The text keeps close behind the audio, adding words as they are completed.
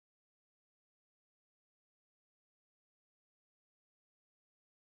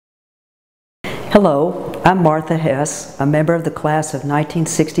Hello, I'm Martha Hess, a member of the class of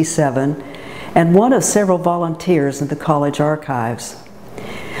 1967 and one of several volunteers in the college archives.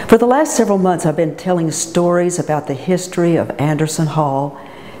 For the last several months, I've been telling stories about the history of Anderson Hall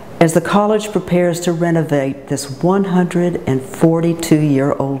as the college prepares to renovate this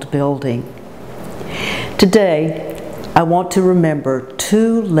 142-year-old building. Today, I want to remember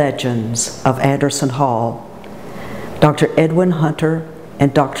two legends of Anderson Hall, Dr. Edwin Hunter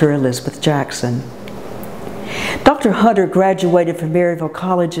and Dr. Elizabeth Jackson. Dr. Hunter graduated from Maryville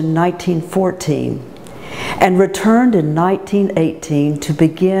College in 1914 and returned in 1918 to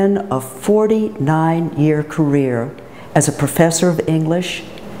begin a 49-year career as a professor of English,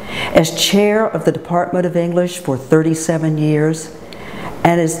 as chair of the Department of English for 37 years,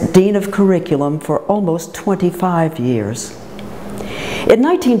 and as dean of curriculum for almost 25 years. In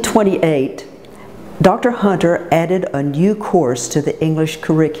 1928, Dr. Hunter added a new course to the English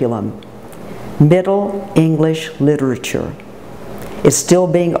curriculum, Middle English Literature. It's still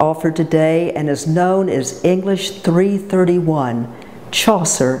being offered today and is known as English 331,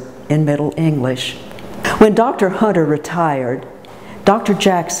 Chaucer in Middle English. When Dr. Hunter retired, Dr.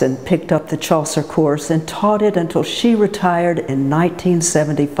 Jackson picked up the Chaucer course and taught it until she retired in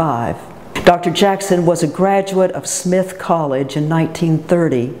 1975. Dr. Jackson was a graduate of Smith College in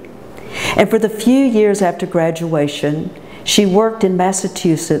 1930. And for the few years after graduation, she worked in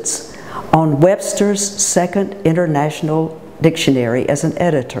Massachusetts on Webster's Second International Dictionary as an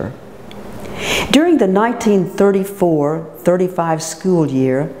editor. During the 1934-35 school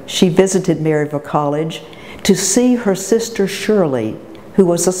year, she visited Maryville College to see her sister Shirley, who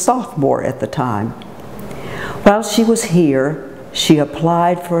was a sophomore at the time. While she was here, she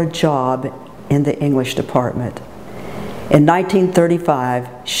applied for a job in the English department. In 1935,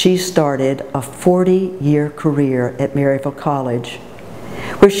 she started a 40-year career at Maryville College,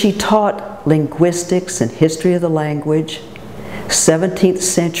 where she taught linguistics and history of the language, 17th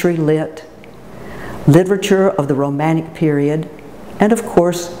century lit, literature of the Romantic period, and of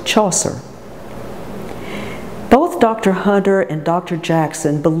course, Chaucer. Both Dr. Hunter and Dr.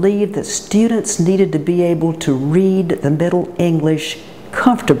 Jackson believed that students needed to be able to read the Middle English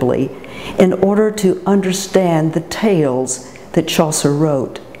comfortably in order to understand the tales that Chaucer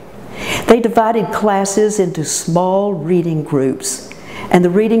wrote. They divided classes into small reading groups, and the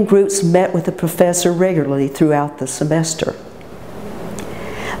reading groups met with the professor regularly throughout the semester.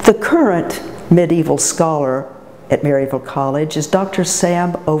 The current medieval scholar at Maryville College is Dr.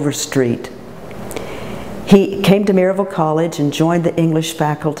 Sam Overstreet. He came to Maryville College and joined the English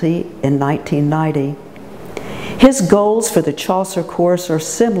faculty in 1990. His goals for the Chaucer course are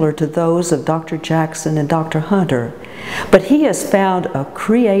similar to those of Dr. Jackson and Dr. Hunter, but he has found a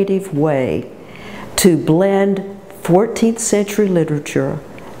creative way to blend 14th century literature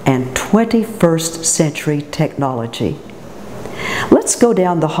and 21st century technology. Let's go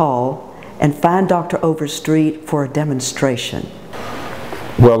down the hall and find Dr. Overstreet for a demonstration.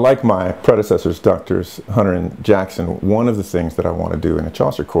 Well, like my predecessors, Drs. Hunter and Jackson, one of the things that I want to do in a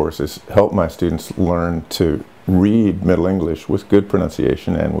Chaucer course is help my students learn to read Middle English with good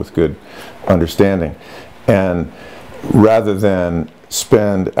pronunciation and with good understanding. And rather than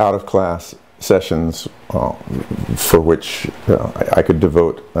spend out-of-class sessions for which I could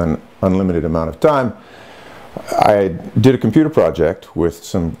devote an unlimited amount of time, I did a computer project with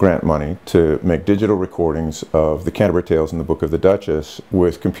some grant money to make digital recordings of the Canterbury Tales and the Book of the Duchess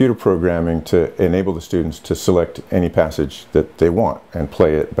with computer programming to enable the students to select any passage that they want and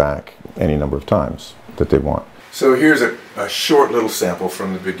play it back any number of times that they want. So here's a short little sample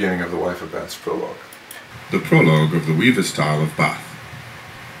from the beginning of The Wife of Bath's prologue. The prologue of the Weaver's Tale of Bath.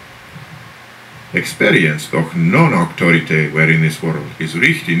 Experience doch non auctorite where in this world is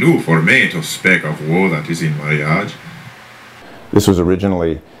richtig nu for me to speak of woe that is in marriage. This was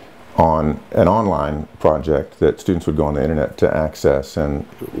originally on an online project that students would go on the internet to access, and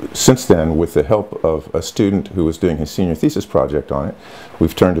since then, with the help of a student who was doing his senior thesis project on it,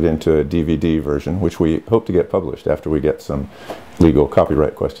 we've turned it into a DVD version, which we hope to get published after we get some legal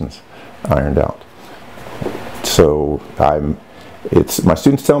copyright questions ironed out. So my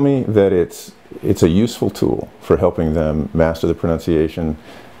students tell me that it's a useful tool for helping them master the pronunciation,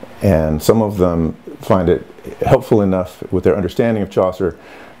 and some of them find it helpful enough with their understanding of Chaucer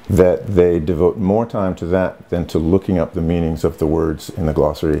that they devote more time to that than to looking up the meanings of the words in the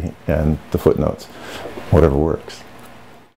glossary and the footnotes, whatever works.